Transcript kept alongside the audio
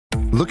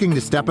Looking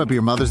to step up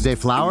your Mother's Day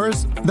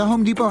flowers? The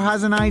Home Depot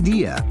has an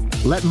idea.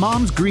 Let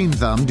Mom's Green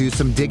Thumb do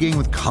some digging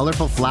with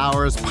colorful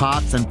flowers,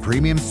 pots, and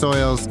premium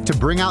soils to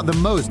bring out the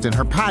most in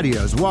her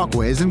patios,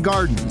 walkways, and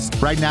gardens.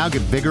 Right now,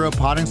 get Vigoro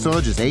potting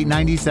soil just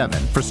 $8.97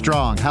 for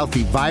strong,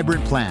 healthy,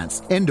 vibrant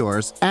plants,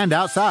 indoors and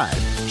outside.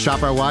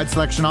 Shop our wide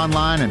selection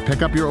online and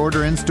pick up your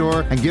order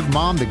in-store and give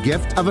Mom the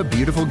gift of a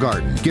beautiful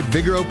garden. Get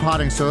Vigoro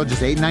potting soil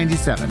just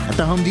 $8.97 at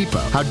the Home Depot.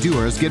 How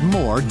doers get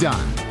more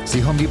done.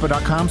 See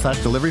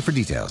homedepot.com/delivery for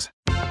details.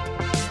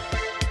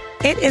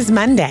 It is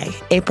Monday,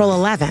 April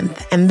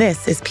 11th, and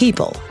this is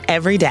People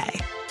Every Day.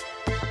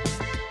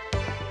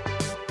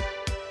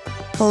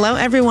 Hello,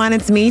 everyone.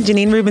 It's me,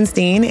 Janine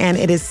Rubenstein, and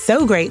it is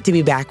so great to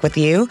be back with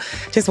you.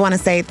 Just want to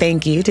say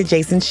thank you to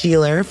Jason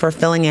Sheeler for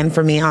filling in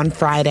for me on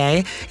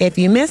Friday. If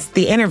you missed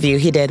the interview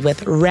he did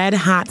with Red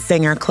Hot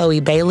singer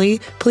Chloe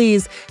Bailey,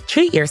 please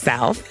treat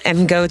yourself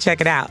and go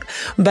check it out.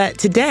 But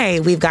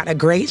today, we've got a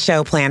great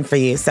show planned for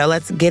you, so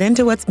let's get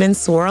into what's been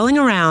swirling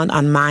around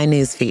on my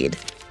newsfeed.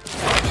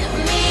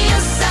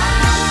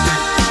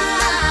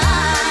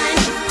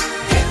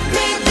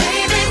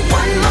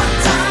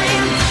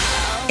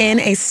 In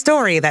a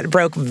story that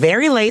broke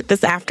very late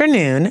this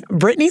afternoon,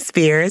 Britney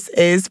Spears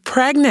is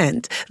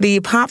pregnant. The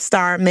pop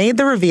star made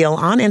the reveal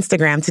on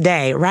Instagram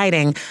today,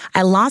 writing,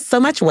 "I lost so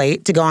much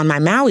weight to go on my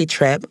Maui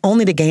trip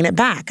only to gain it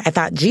back. I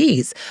thought,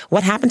 geez,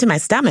 what happened to my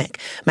stomach?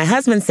 My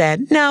husband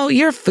said, no,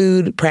 you're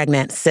food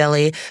pregnant,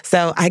 silly.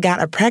 So I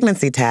got a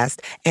pregnancy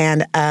test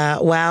and,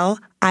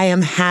 I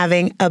am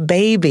having a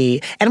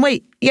baby." And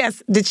wait,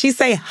 yes, did she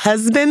say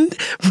husband?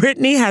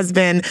 Britney has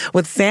been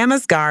with Sam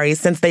Asghari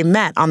since they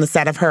met on the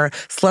set of her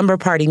Slumber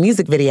Party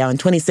music video in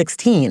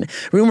 2016.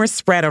 Rumors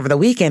spread over the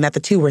weekend that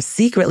the two were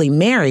secretly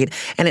married,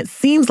 and it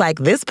seems like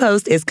this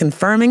post is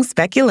confirming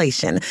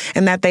speculation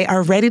and that they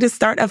are ready to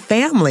start a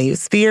family.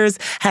 Spears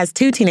has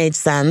two teenage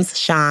sons,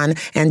 Sean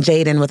and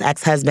Jaden, with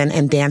ex-husband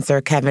and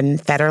dancer Kevin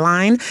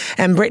Federline.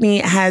 And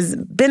Britney has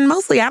been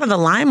mostly out of the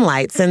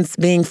limelight since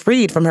being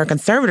freed from her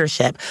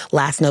conservatorship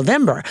last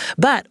November,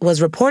 but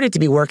was reported to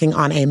be working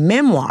on a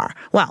memoir.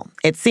 Well,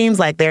 it seems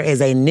like there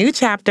is a new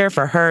chapter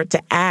for her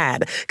to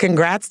add.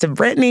 Congrats to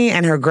Britney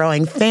and her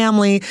growing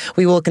family.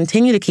 We will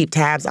continue to keep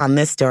tabs on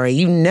this story.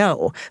 You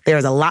know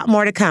there's a lot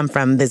more to come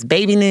from this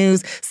baby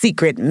news,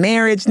 secret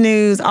marriage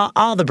news,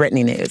 all the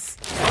Britney news.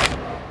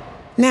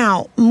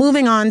 Now,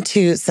 moving on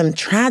to some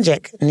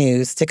tragic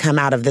news to come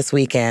out of this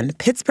weekend.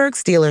 Pittsburgh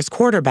Steelers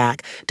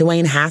quarterback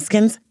Dwayne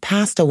Haskins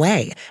passed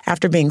away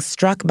after being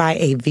struck by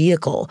a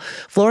vehicle.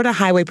 Florida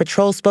Highway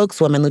Patrol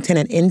spokeswoman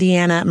Lieutenant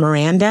Indiana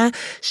Miranda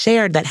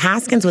shared that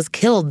Haskins was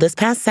killed this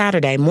past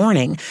Saturday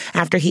morning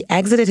after he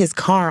exited his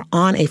car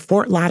on a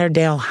Fort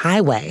Lauderdale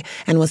highway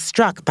and was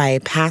struck by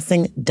a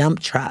passing dump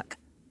truck.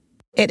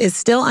 It is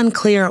still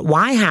unclear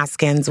why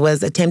Haskins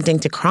was attempting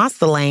to cross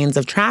the lanes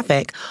of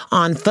traffic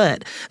on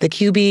foot. The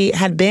QB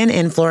had been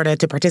in Florida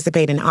to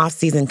participate in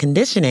off-season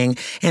conditioning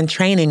and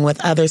training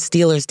with other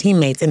Steelers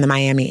teammates in the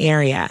Miami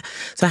area.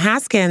 So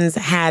Haskins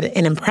had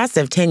an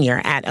impressive tenure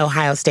at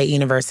Ohio State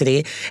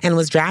University and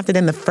was drafted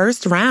in the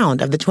first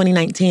round of the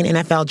 2019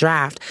 NFL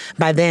Draft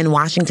by then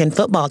Washington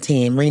football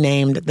team,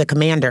 renamed the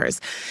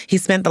Commanders. He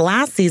spent the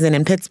last season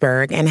in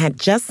Pittsburgh and had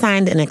just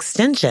signed an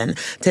extension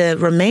to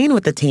remain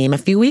with the team a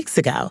few weeks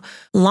ago.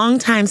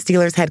 Longtime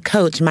Steelers head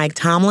coach Mike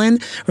Tomlin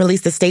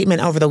released a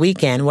statement over the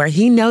weekend where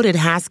he noted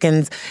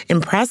Haskins'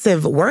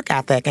 impressive work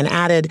ethic and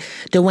added,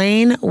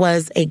 "Dwayne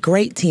was a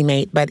great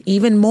teammate, but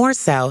even more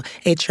so,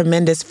 a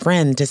tremendous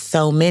friend to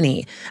so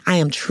many. I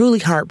am truly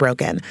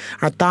heartbroken.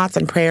 Our thoughts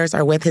and prayers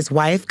are with his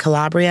wife,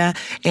 Calabria,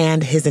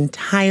 and his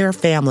entire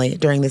family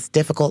during this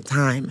difficult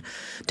time."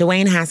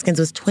 Dwayne Haskins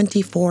was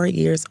 24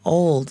 years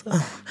old.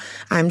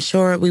 I'm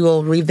sure we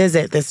will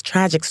revisit this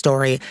tragic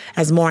story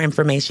as more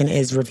information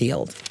is revealed.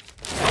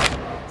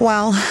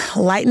 Well,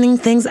 lightening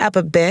things up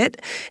a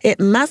bit, it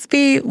must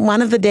be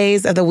one of the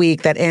days of the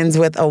week that ends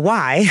with a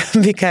Y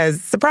because,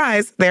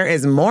 surprise, there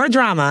is more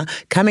drama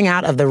coming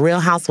out of the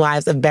Real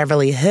Housewives of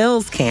Beverly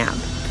Hills camp.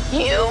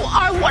 You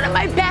are one of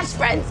my best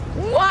friends.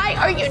 Why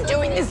are you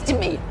doing this to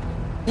me?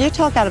 You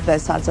talk out of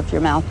both sides of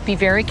your mouth. Be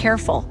very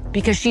careful,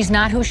 because she's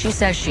not who she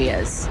says she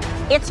is.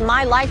 It's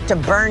my life to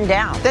burn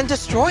down. Then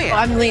destroy it.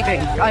 I'm leaving.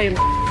 I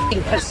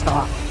am pissed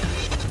off.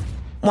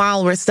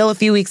 While we're still a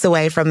few weeks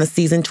away from the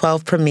season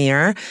 12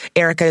 premiere,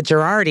 Erica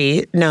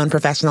Girardi, known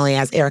professionally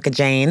as Erica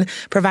Jane,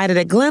 provided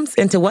a glimpse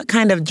into what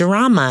kind of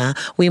drama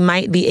we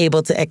might be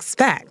able to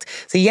expect.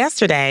 So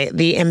yesterday,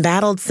 the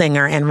embattled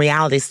singer and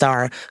reality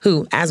star,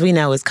 who, as we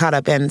know, is caught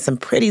up in some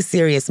pretty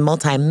serious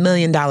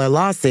multi-million-dollar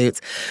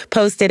lawsuits,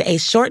 posted a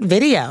short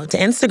video to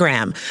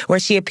Instagram where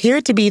she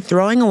appeared to be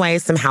throwing away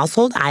some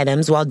household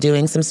items while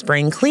doing some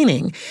spring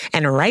cleaning.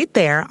 And right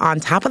there, on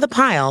top of the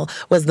pile,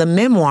 was the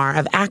memoir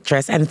of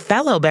actress and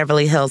fellow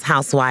Beverly Hills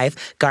housewife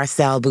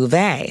Garcelle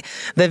Beauvais.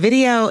 The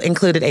video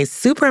included a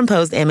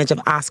superimposed image of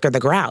Oscar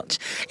the Grouch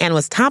and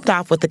was topped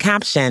off with the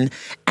caption,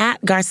 "At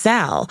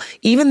Garcelle,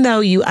 even though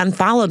you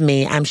unfollowed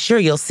me, I'm sure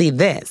you'll see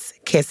this.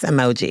 kiss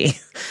emoji.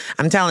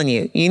 I'm telling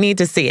you, you need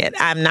to see it.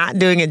 I'm not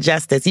doing it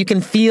justice. You can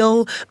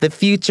feel the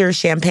future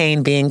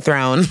champagne being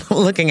thrown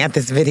looking at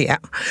this video.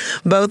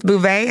 Both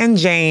Bouvet and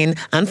Jane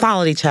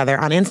unfollowed each other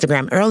on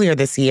Instagram earlier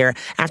this year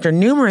after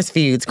numerous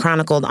feuds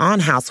chronicled on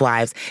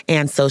Housewives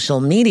and social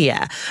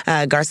media.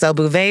 Garcelle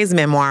Bouvet's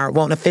memoir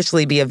won't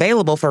officially be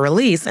available for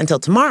release until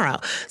tomorrow,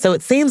 so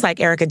it seems like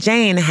Erika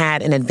Jayne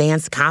had an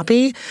advanced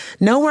copy.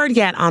 No word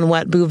yet on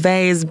what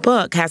Bouvet's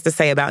book has to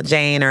say about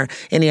Jane or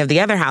any of the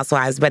other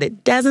housewives, but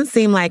it doesn't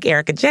seem like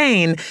Erika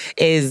Jayne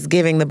is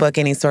giving the book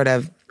any sort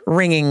of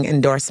ringing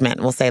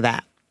endorsement, we'll say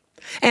that.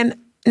 And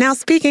now,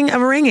 speaking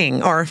of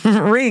ringing, or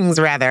rings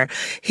rather,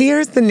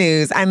 here's the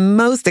news I'm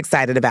most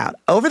excited about.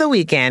 Over the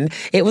weekend,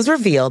 it was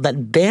revealed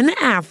that Ben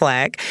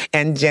Affleck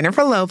and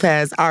Jennifer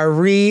Lopez are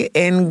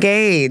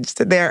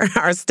re-engaged. There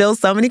are still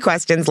so many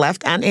questions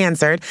left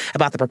unanswered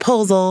about the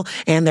proposal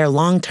and their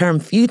long-term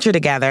future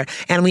together,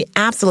 and we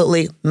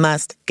absolutely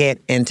must get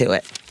into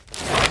it.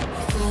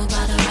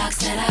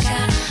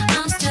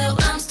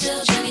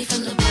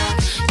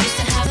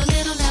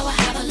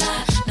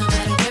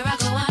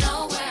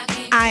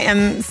 I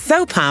am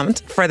so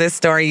pumped for this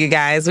story, you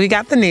guys. We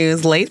got the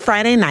news late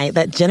Friday night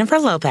that Jennifer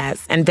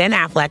Lopez and Ben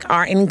Affleck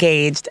are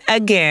engaged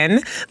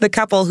again. The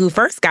couple who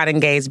first got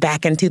engaged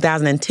back in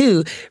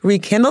 2002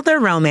 rekindled their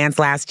romance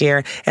last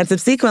year and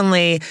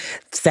subsequently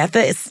set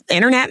the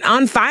internet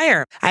on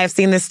fire. I have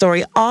seen this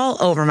story all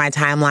over my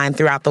timeline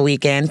throughout the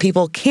weekend.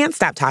 People can't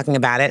stop talking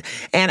about it.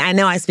 And I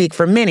know I speak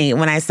for many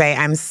when I say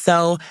I'm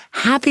so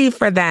happy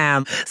for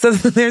them. So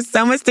there's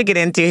so much to get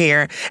into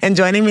here. And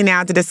joining me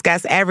now to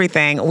discuss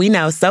everything we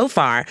know so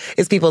far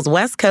is People's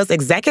West Coast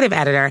executive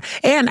editor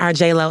and our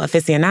J.Lo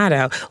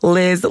aficionado,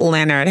 Liz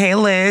Leonard. Hey,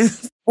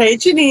 Liz. Hey,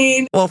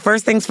 Janine. Well,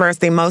 first things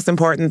first, the most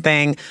important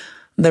thing,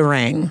 the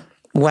ring.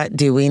 What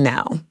do we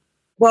know?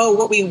 Well,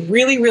 what we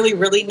really, really,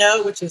 really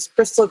know, which is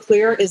crystal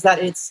clear, is that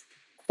it's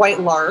quite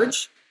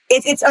large.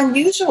 It's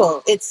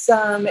unusual.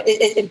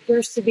 It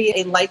appears to be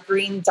a light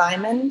green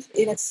diamond,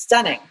 and it's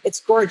stunning. It's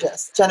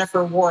gorgeous.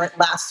 Jennifer wore it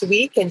last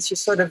week, and she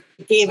sort of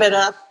gave it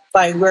up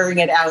by wearing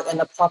it out,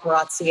 and the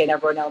paparazzi and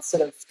everyone else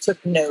sort of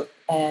took note,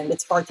 and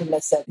it's hard to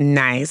miss it.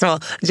 Nice. Well,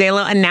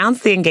 J.Lo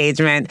announced the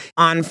engagement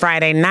on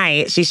Friday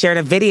night. She shared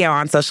a video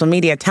on social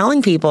media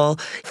telling people.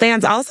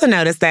 Fans also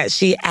noticed that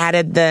she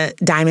added the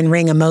diamond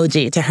ring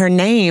emoji to her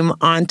name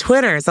on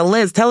Twitter. So,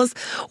 Liz, tell us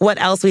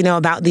what else we know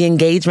about the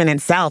engagement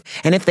itself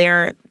and if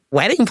they're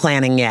wedding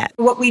planning yet.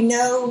 What we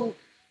know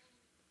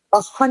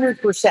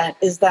 100%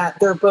 is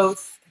that they're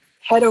both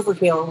head over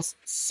heels,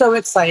 so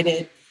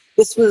excited.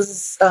 This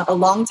was a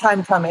long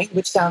time coming,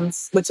 which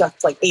sounds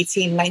like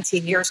 18,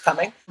 19 years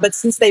coming. But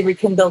since they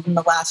rekindled in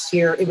the last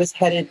year, it was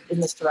headed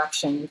in this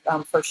direction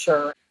for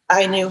sure.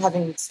 I knew,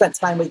 having spent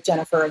time with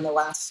Jennifer in the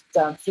last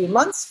few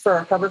months for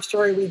a cover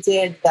story we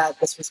did, that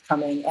this was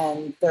coming.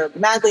 And they're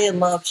madly in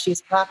love.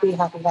 She's happy,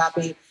 happy,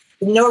 happy.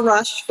 No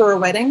rush for a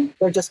wedding.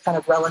 They're just kind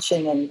of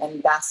relishing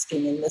and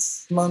basking in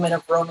this moment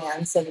of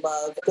romance and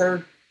love.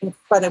 They're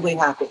incredibly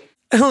happy.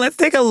 Let's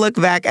take a look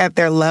back at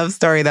their love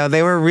story, though.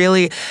 They were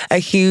really a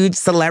huge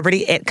celebrity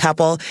it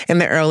couple in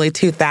the early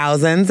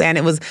 2000s, and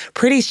it was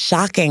pretty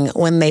shocking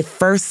when they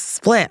first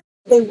split.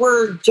 They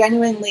were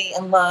genuinely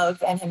in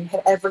love and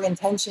had every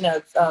intention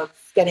of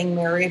getting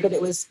married, but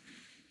it was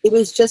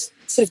just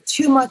sort of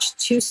too much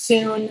too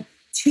soon,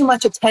 too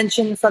much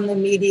attention from the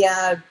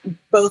media,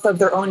 both of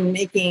their own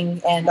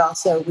making, and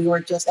also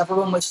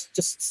everyone was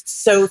just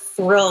so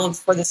thrilled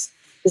for this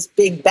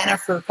big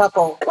benefit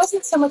couple. It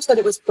wasn't so much that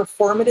it was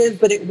performative,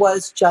 but it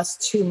was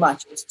just too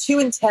much. It was too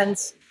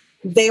intense.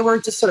 They were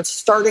just sort of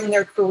starting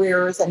their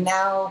careers, and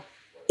now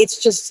it's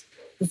just,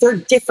 they're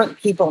different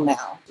people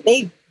now.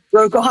 They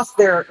broke off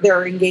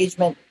their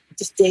engagement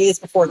just days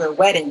before their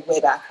wedding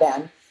way back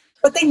then,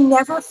 but they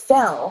never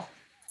fell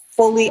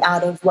fully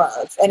out of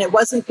love. And it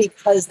wasn't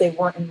because they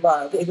weren't in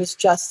love. It was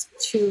just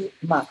too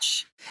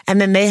much.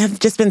 And then they have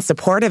just been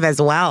supportive as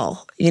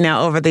well,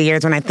 over the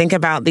years. When I think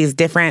about these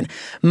different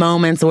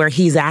moments where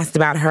he's asked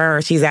about her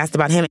or she's asked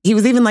about him, he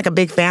was even like a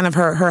big fan of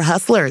her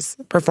Hustlers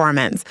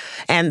performance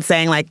and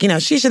saying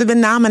she should have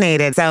been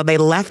nominated. So they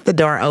left the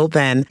door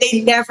open.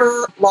 They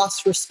never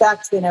lost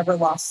respect. They never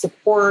lost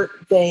support.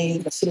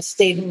 They sort of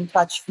stayed in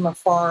touch from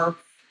afar.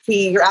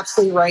 You're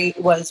absolutely right,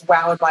 was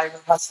wowed by her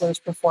Hustlers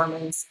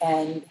performance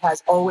and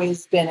has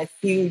always been a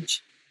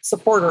huge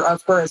supporter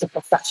of her as a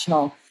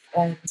professional.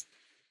 And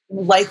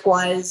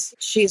likewise,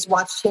 she's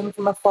watched him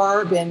from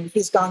afar.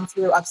 He's gone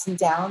through ups and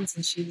downs,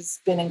 and she's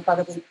been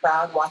incredibly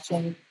proud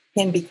watching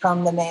him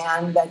become the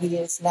man that he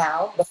is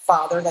now, the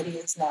father that he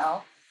is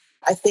now.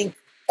 I think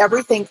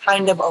everything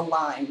kind of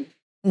aligned.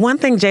 One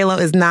thing J.Lo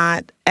is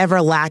not ever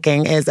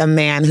lacking is a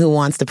man who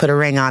wants to put a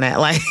ring on it.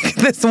 Like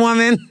this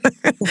woman,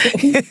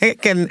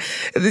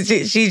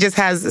 she just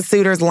has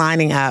suitors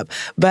lining up.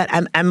 But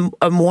I'm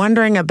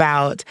wondering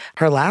about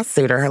her last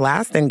suitor, her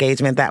last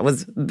engagement that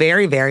was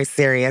very, very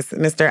serious,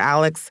 Mr.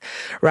 Alex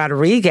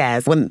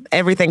Rodriguez. When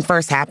everything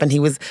first happened, he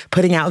was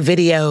putting out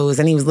videos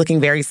and he was looking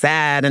very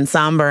sad and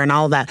somber and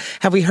all that.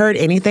 Have we heard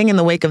anything in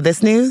the wake of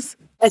this news?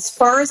 As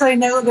far as I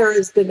know, there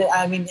has been,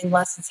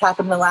 unless it's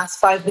happened in the last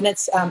 5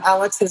 minutes,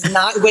 Alex has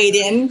not weighed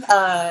in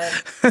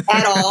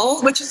at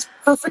all, which is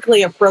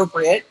perfectly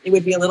appropriate. It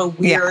would be a little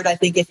weird, I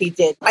think, if he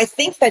did. I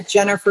think that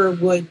Jennifer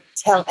would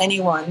tell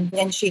anyone,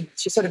 and she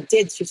sort of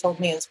did, she told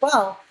me as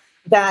well,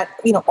 that,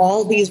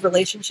 all these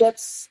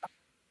relationships,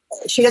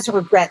 she doesn't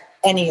regret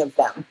any of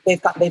them.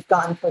 They've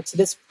gotten her to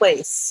this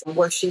place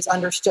where she's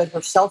understood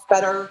herself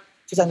better.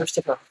 She's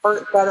understood her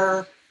hurt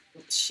better.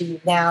 She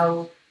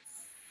now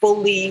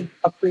fully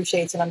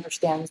appreciates and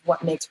understands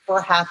what makes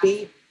her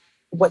happy,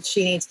 what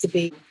she needs to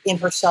be in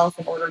herself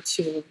in order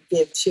to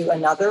give to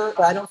another.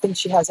 But I don't think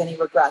she has any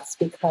regrets,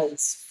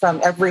 because from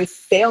every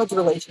failed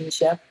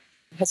relationship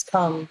has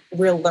come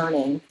real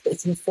learning.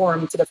 It's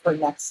informed sort of her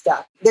next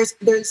step.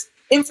 There's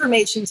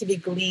information to be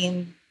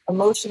gleaned,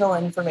 emotional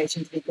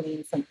information to be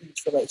gleaned from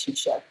each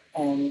relationship.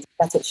 And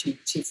that's what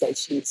she'd say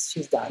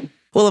she's done.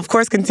 We'll, of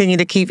course, continue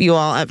to keep you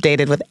all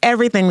updated with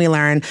everything we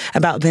learn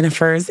about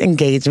Bennifer's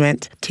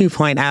engagement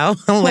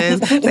 2.0. Liz,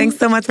 thanks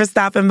so much for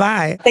stopping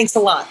by. Thanks a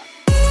lot.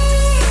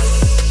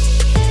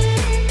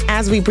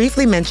 As we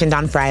briefly mentioned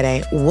on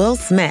Friday, Will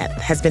Smith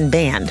has been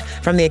banned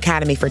from the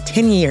Academy for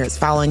 10 years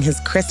following his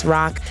Chris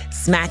Rock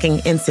smacking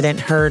incident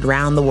heard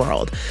round the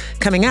world.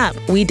 Coming up,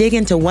 we dig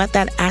into what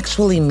that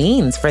actually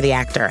means for the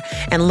actor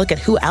and look at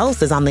who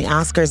else is on the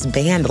Oscars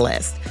banned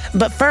list.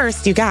 But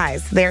first, you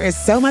guys, there is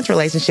so much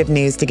relationship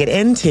news to get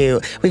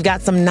into. We've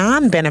got some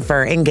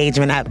non-Bennifer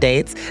engagement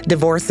updates,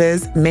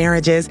 divorces,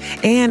 marriages,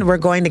 and we're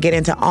going to get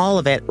into all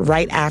of it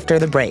right after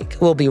the break.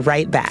 We'll be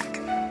right back.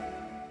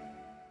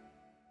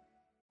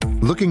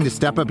 Looking to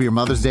step up your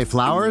Mother's Day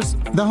flowers?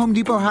 The Home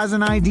Depot has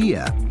an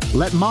idea.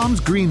 Let Mom's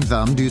Green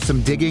Thumb do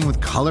some digging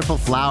with colorful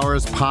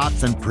flowers,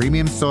 pots, and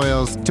premium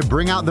soils to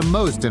bring out the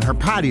most in her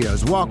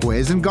patios,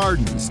 walkways, and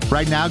gardens.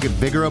 Right now, get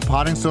Vigoro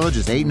potting soil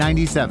just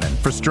 $8.97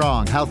 for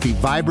strong, healthy,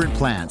 vibrant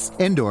plants,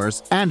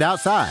 indoors and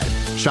outside.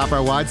 Shop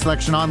our wide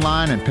selection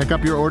online and pick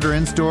up your order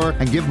in-store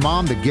and give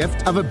Mom the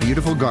gift of a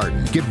beautiful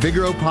garden. Get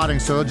Vigoro potting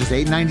soil just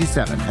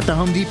 $8.97 at the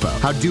Home Depot.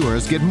 How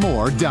doers get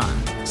more done.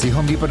 See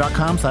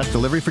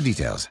homedepot.com/delivery for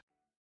details.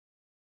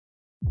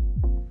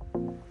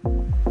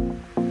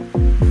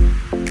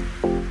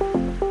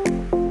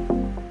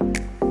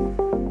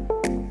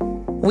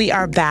 We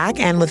are back,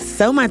 and with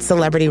so much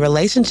celebrity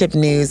relationship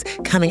news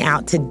coming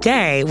out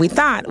today, we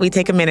thought we'd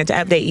take a minute to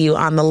update you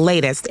on the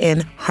latest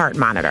in Heart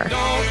Monitor.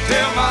 Don't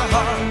tell my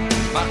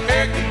heart, my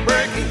achy,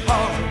 breaky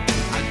heart,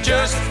 I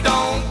just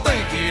don't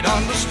think he'd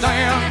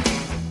understand.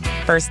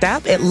 First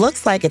up, it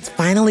looks like it's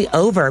finally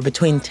over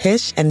between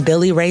Tish and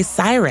Billy Ray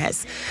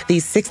Cyrus. The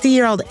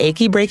 60-year-old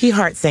achy breaky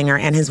heart singer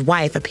and his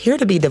wife appear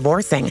to be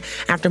divorcing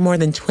after more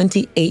than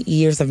 28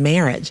 years of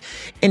marriage.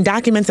 In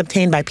documents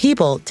obtained by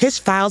People, Tish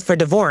filed for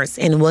divorce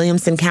in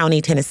Williamson County,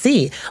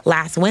 Tennessee,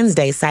 last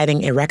Wednesday,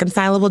 citing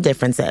irreconcilable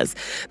differences.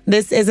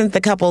 This isn't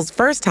the couple's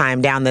first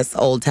time down this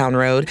Old Town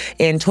road.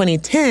 In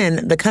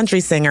 2010, the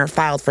country singer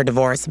filed for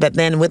divorce, but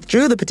then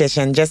withdrew the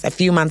petition just a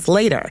few months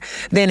later.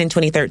 Then in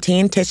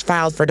 2013, Tish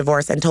filed for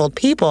divorce and told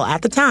People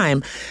at the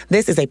time,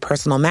 "This is a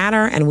personal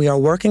matter, and we are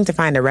working to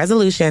find a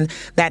resolution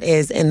that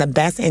is in the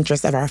best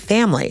interest of our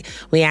family.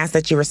 We ask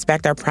that you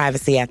respect our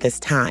privacy at this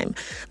time."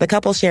 The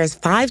couple shares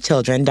 5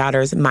 children,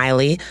 daughters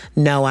Miley,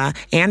 Noah,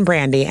 and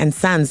Brandy, and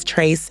sons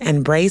Trace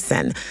and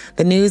Brayson.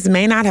 The news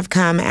may not have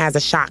come as a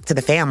shock to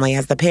the family,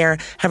 as the pair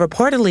have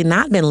reportedly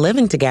not been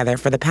living together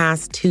for the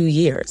past 2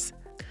 years.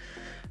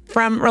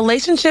 From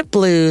relationship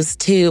blues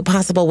to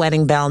possible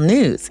wedding bell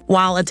news.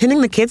 While attending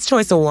the Kids'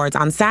 Choice Awards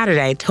on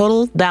Saturday,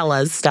 Total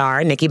Bellas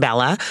star Nikki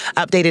Bella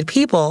updated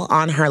People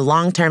on her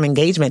long-term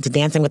engagement to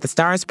Dancing with the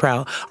Stars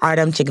pro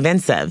Artem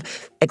Chigvintsev,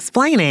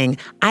 explaining,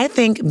 "I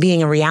think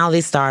being a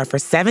reality star for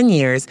 7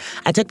 years,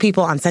 I took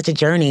people on such a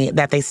journey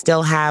that they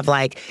still have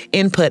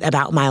input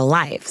about my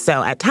life.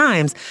 So at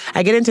times,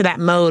 I get into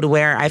that mode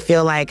where I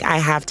feel like I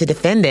have to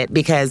defend it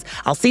because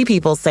I'll see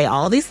people say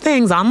all these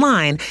things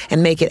online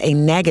and make it a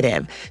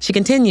negative." She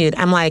continued,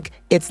 "I'm like,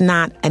 it's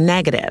not a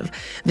negative."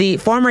 The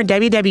former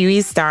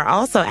WWE star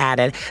also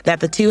added that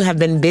the two have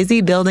been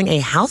busy building a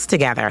house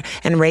together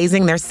and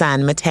raising their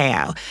son,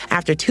 Mateo.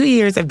 After 2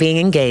 years of being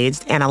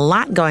engaged and a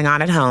lot going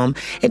on at home,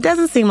 it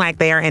doesn't seem like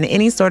they are in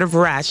any sort of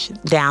rush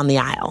down the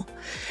aisle.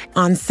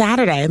 On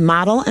Saturday,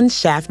 model and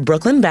chef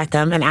Brooklyn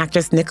Beckham and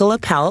actress Nicola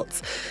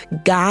Peltz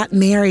got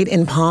married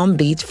in Palm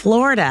Beach,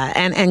 Florida.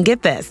 And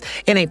get this,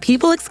 in a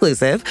People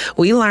exclusive,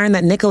 we learned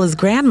that Nicola's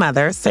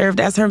grandmother served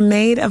as her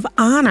maid of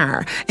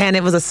honor. And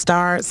it was a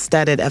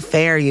star-studded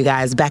affair, you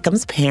guys.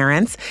 Beckham's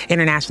parents,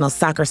 international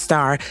soccer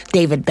star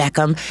David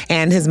Beckham,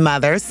 and his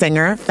mother,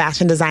 singer,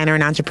 fashion designer,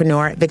 and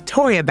entrepreneur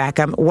Victoria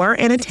Beckham, were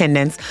in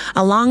attendance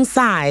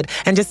alongside,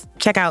 and just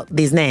check out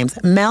these names,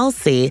 Mel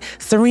C,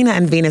 Serena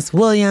and Venus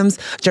Williams,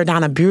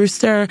 Jordana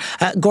Brewster,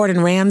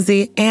 Gordon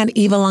Ramsay, and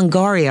Eva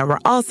Longoria were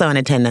also in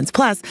attendance,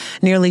 plus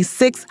nearly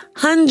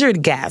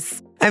 600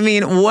 guests. I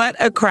mean, what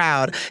a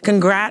crowd.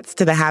 Congrats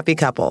to the happy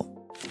couple.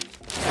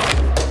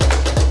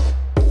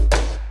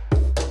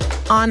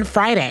 On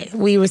Friday,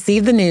 we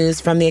received the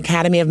news from the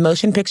Academy of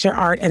Motion Picture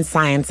Art and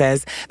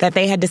Sciences that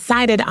they had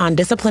decided on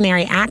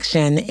disciplinary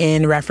action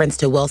in reference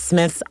to Will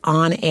Smith's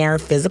on-air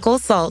physical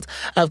assault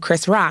of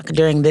Chris Rock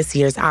during this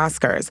year's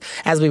Oscars.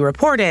 As we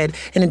reported,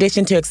 in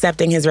addition to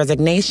accepting his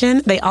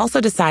resignation, they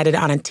also decided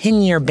on a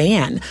 10-year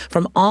ban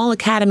from all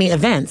Academy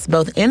events,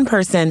 both in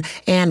person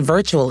and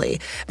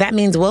virtually. That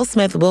means Will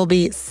Smith will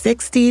be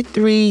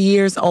 63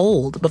 years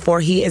old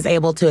before he is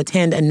able to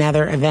attend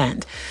another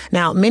event.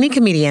 Now, many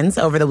comedians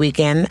over the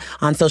weekend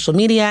on social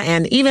media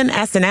and even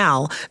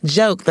SNL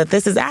joke that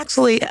this is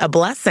actually a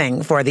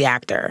blessing for the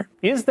actor.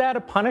 Is that a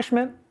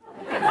punishment?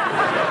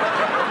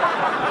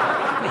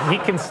 He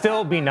can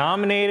still be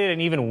nominated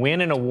and even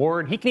win an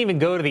award. He can even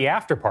go to the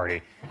after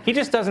party. He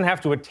just doesn't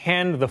have to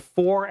attend the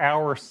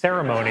 4-hour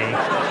ceremony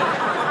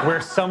where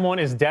someone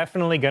is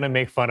definitely going to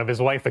make fun of his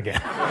wife again.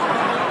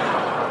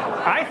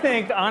 I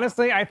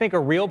think a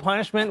real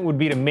punishment would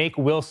be to make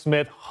Will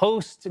Smith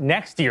host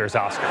next year's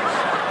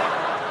Oscars.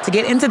 To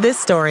get into this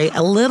story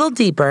a little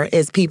deeper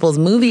is People's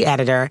movie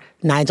editor,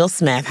 Nigel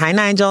Smith. Hi,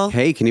 Nigel.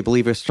 Hey, can you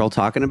believe we're still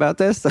talking about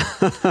this?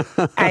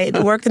 I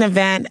worked an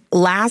event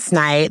last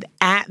night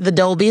at the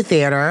Dolby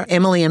Theater.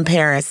 Emily in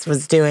Paris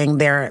was doing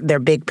their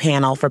big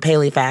panel for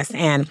Paley Fest,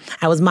 and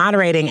I was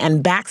moderating,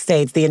 and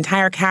backstage, the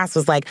entire cast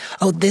was like,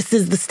 oh, this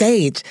is the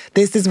stage.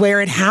 This is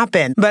where it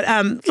happened. But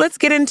let's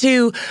get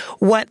into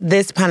what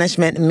this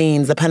punishment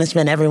means, the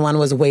punishment everyone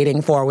was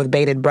waiting for with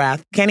bated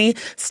breath. Can he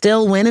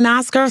still win an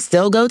Oscar,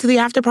 still go to the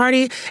after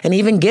party, and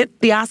even get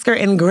the Oscar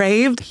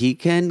engraved? He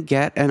can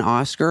get an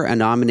Oscar, a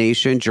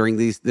nomination during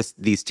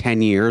these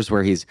 10 years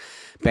where he's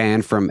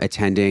banned from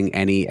attending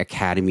any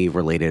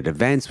Academy-related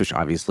events, which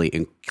obviously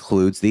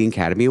includes the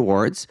Academy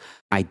Awards.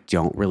 I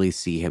don't really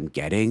see him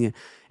getting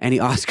any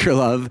Oscar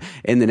love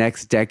in the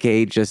next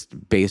decade,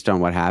 just based on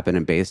what happened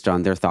and based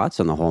on their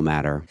thoughts on the whole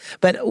matter.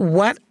 But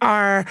what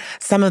are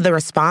some of the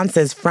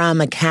responses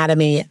from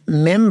Academy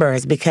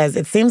members? Because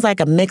it seems like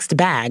a mixed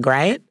bag,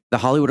 right? The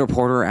Hollywood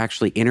Reporter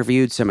actually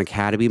interviewed some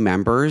Academy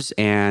members,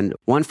 and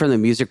one from the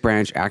music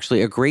branch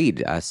actually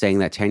agreed, saying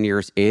that 10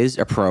 years is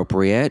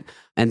appropriate.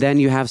 And then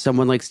you have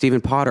someone like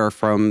Stephen Potter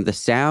from the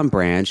sound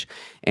branch,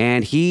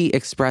 and he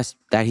expressed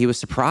that he was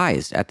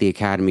surprised at the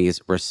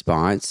Academy's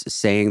response,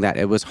 saying that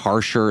it was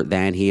harsher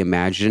than he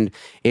imagined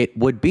it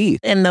would be.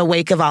 In the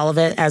wake of all of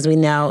it, as we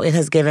know, it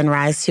has given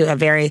rise to a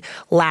very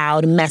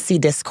loud, messy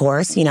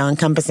discourse,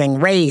 encompassing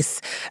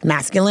race,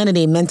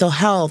 masculinity, mental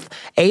health,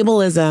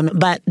 ableism.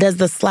 But does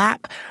the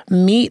slap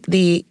meet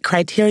the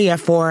criteria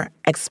for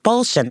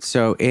expulsion?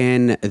 So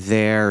in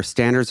their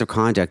standards of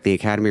conduct, the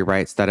Academy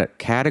writes that it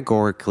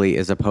categorically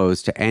is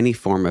opposed to any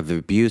form of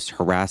abuse,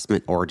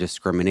 harassment, or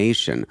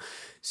discrimination.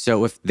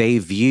 So if they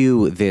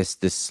view this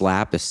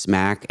slap, the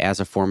smack, as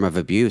a form of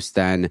abuse,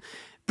 then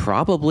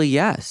probably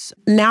yes.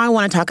 Now I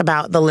want to talk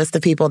about the list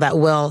of people that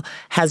Will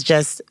has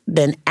just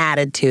been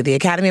added to. The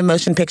Academy of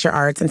Motion Picture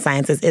Arts and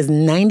Sciences is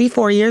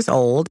 94 years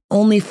old.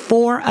 Only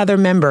 4 other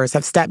members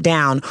have stepped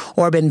down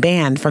or been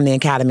banned from the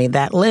Academy.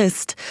 That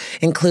list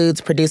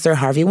includes producer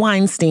Harvey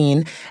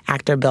Weinstein,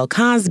 actor Bill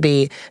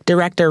Cosby,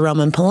 director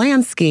Roman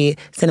Polanski,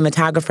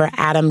 cinematographer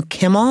Adam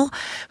Kimmel,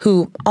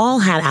 who all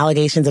had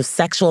allegations of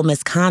sexual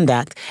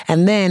misconduct,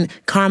 and then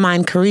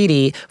Carmine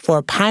Caridi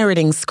for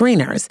pirating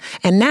screeners.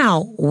 And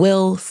now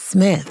Will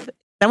Smith.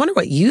 I wonder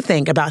what you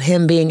think about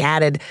him being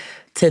added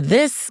to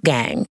this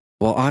gang.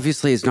 Well,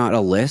 obviously, it's not a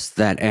list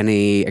that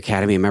any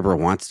Academy member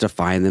wants to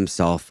find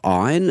themselves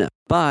on,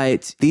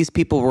 but these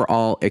people were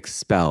all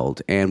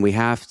expelled. And we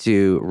have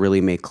to really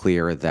make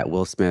clear that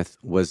Will Smith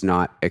was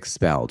not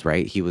expelled,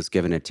 right? He was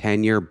given a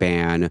 10-year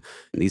ban.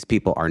 These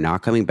people are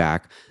not coming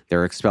back.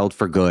 They're expelled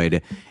for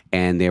good,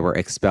 and they were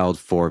expelled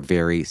for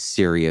very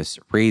serious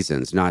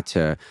reasons. Not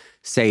to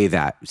say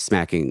that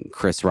smacking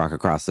Chris Rock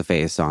across the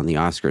face on the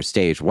Oscar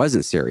stage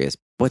wasn't serious.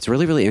 What's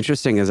really, really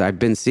interesting is I've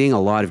been seeing a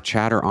lot of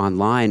chatter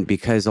online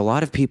because a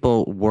lot of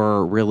people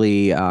were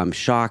really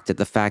shocked at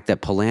the fact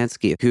that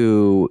Polanski,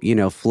 who,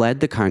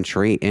 fled the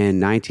country in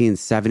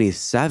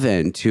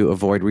 1977 to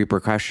avoid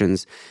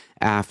repercussions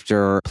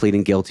after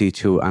pleading guilty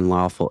to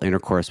unlawful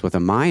intercourse with a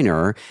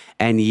minor,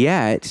 and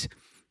yet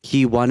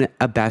he won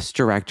a Best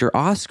Director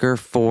Oscar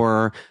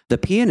for The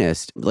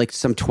Pianist, like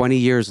some 20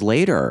 years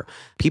later.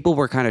 People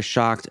were kind of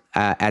shocked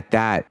at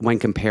that when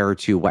compared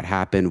to what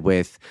happened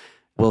with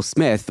Will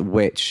Smith,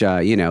 which,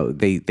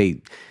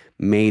 they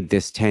made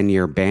this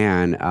 10-year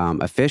ban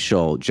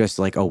official just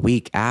like a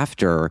week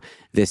after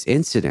this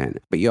incident.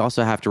 But you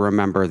also have to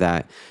remember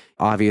that,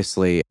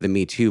 obviously, the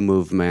Me Too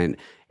movement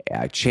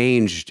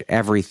changed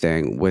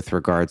everything with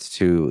regards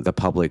to the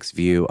public's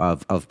view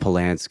of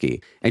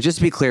Polanski. And just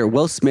to be clear,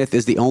 Will Smith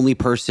is the only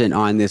person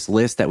on this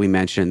list that we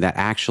mentioned that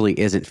actually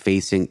isn't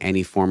facing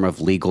any form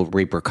of legal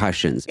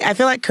repercussions. I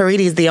feel like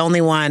Caridi is the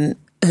only one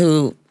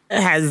who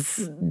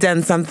has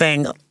done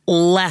something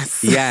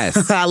less.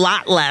 Yes. a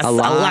lot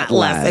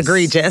less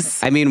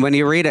egregious. I mean, when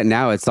you read it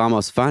now, it's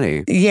almost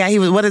funny. Yeah, he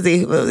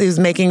was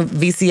making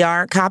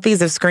VCR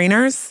copies of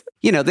screeners.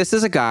 You know, this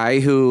is a guy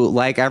who,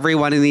 like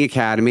everyone in the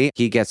Academy,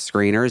 he gets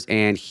screeners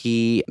and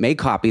he made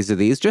copies of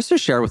these just to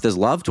share with his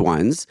loved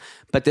ones.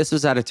 But this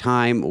was at a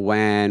time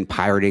when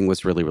pirating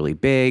was really, really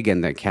big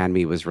and the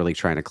Academy was really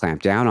trying to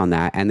clamp down on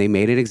that. And they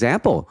made an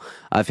example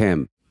of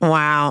him.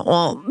 Wow.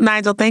 Well,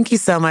 Nigel, thank you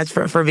so much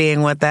for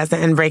being with us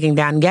and breaking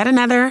down yet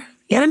another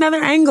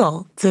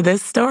angle to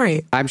this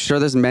story. I'm sure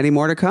there's many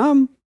more to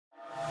come.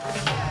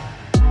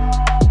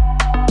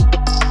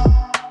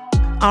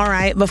 All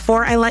right,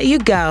 before I let you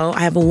go,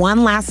 I have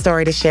one last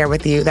story to share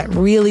with you that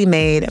really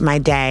made my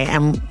day,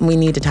 and we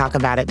need to talk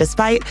about it.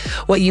 Despite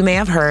what you may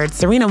have heard,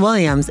 Serena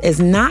Williams is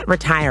not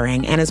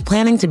retiring and is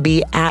planning to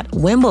be at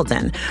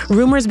Wimbledon.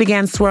 Rumors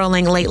began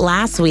swirling late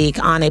last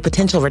week on a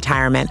potential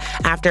retirement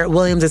after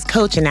Williams'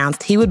 coach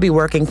announced he would be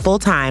working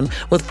full-time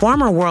with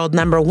former world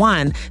number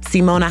one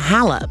Simona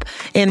Halep.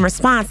 In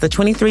response, the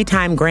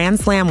 23-time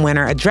Grand Slam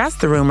winner addressed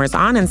the rumors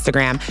on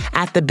Instagram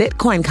at the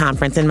Bitcoin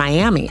conference in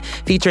Miami,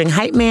 featuring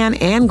hype man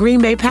and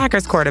Green Bay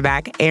Packers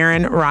quarterback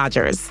Aaron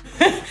Rodgers.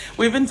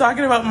 We've been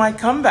talking about my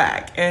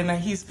comeback, and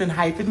he's been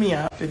hyping me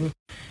up and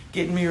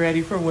getting me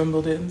ready for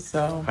Wimbledon.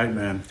 So hype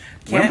man.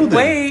 Can't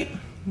wait.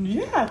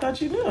 Yeah, I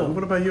thought you knew.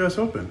 What about U.S.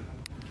 Open?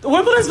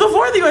 Wimbledon's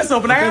before the U.S.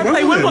 Open. I gotta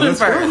play Wimbledon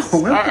first.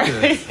 All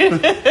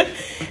right.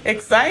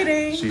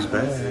 Exciting. She's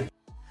back.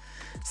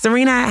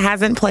 Serena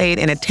hasn't played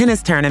in a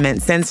tennis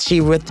tournament since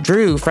she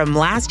withdrew from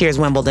last year's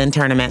Wimbledon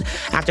tournament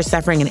after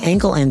suffering an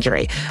ankle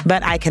injury.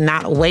 But I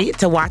cannot wait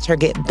to watch her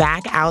get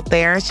back out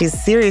there. She's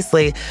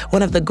seriously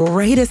one of the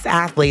greatest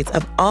athletes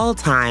of all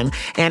time,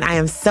 and I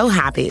am so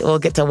happy we'll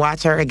get to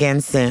watch her again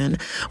soon.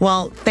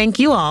 Well, thank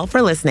you all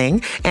for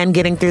listening and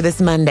getting through this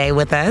Monday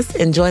with us.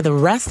 Enjoy the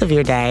rest of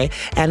your day,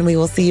 and we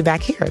will see you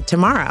back here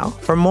tomorrow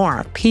for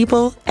more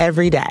People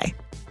Every Day.